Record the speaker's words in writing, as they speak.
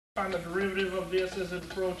Find the derivative of this as it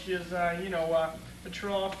approaches, the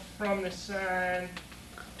trough from the sine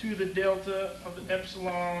to the delta of the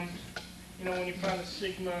epsilon. When you find the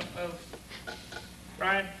sigma of,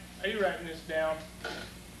 Ryan, are you writing this down?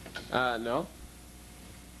 No.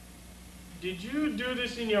 Did you do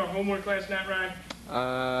this in your homework last night,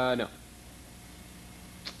 Ryan? No.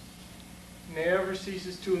 Never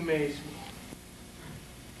ceases to amaze me.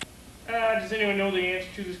 Does anyone know the answer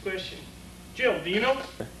to this question? Jill, do you know?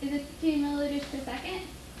 Is it 15 milliliters per second?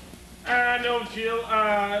 No, Jill.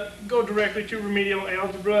 Go directly to remedial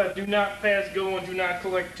algebra. Do not pass go and do not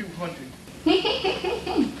collect 200.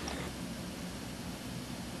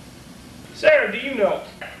 Sarah, do you know?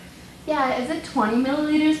 Yeah, is it 20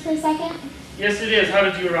 milliliters per second? Yes, it is. How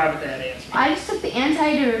did you arrive at that answer? I just took the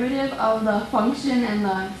antiderivative of the function and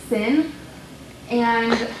the sin,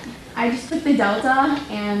 and I just took the delta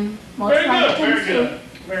and multiplied it times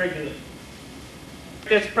 2. Very good.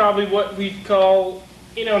 That's probably what we'd call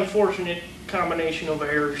an unfortunate combination of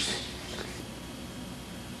errors.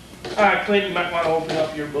 Clint, you might want to open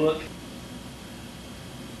up your book.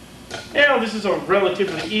 Now, this is a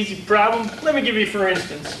relatively easy problem. Let me give you for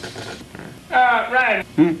instance. Ryan.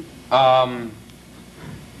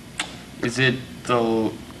 Is it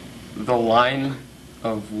the line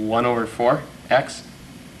of 1 over 4, x?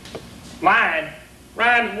 Line?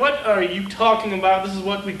 Ryan, what are you talking about? This is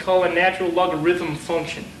what we call a natural logarithm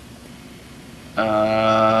function.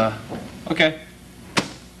 Okay.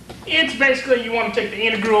 It's basically you want to take the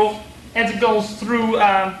integral as it goes through,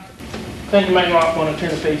 I think you might not want to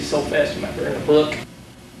turn the page so fast you might burn the book.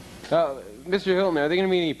 Mr. Hilton, are there going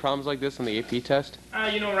to be any problems like this on the AP test?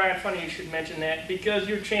 Ryan, funny you should mention that, because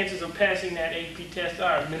your chances of passing that AP test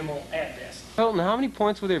are minimal at best. Hilton, how many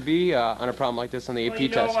points would there be on a problem like this on the AP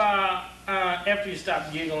test? After you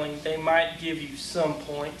stop giggling, they might give you some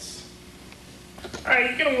points. Alright,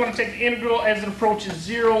 you're going to want to take the integral as it approaches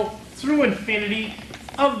 0 through infinity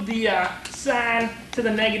of the sine to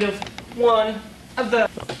the negative 1 of the...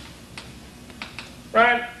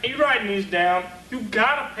 Ryan, are you writing these down? You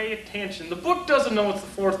gotta pay attention. The book doesn't know it's the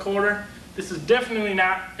fourth quarter. This is definitely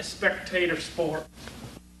not a spectator sport.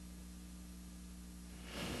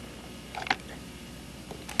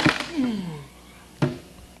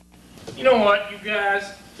 You know what, you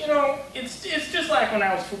guys? It's just like when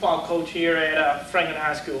I was football coach here at Franklin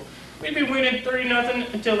High School. We'd be winning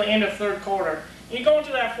 3-0 until the end of third quarter. And you go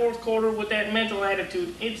into that fourth quarter with that mental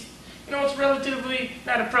attitude. It's relatively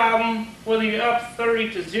not a problem whether you're up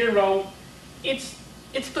 30-0. It's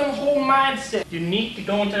the whole mindset. You need to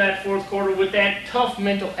go into that fourth quarter with that tough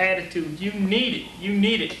mental attitude. You need it. You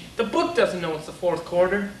need it. The book doesn't know it's the fourth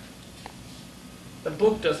quarter. The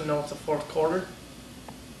book doesn't know it's the fourth quarter.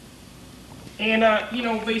 And,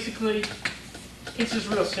 basically, it's just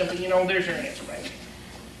real simple. There's your answer right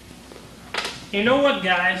there. You know what,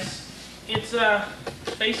 guys? It's,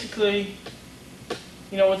 basically...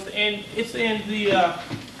 it's the end of the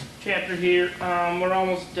chapter here. We're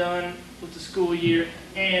almost done with the school year,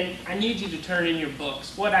 and I need you to turn in your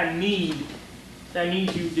books. What I need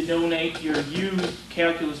you to donate your used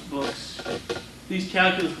calculus books. These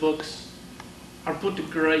calculus books are put to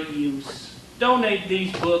great use. Donate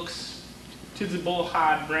these books to the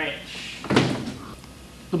Bullhide branch.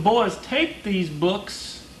 The boys take these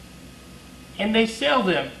books and they sell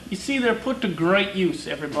them. You see, they're put to great use,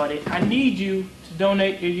 everybody. I need you to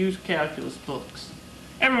donate your used calculus books.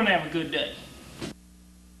 Everyone have a good day.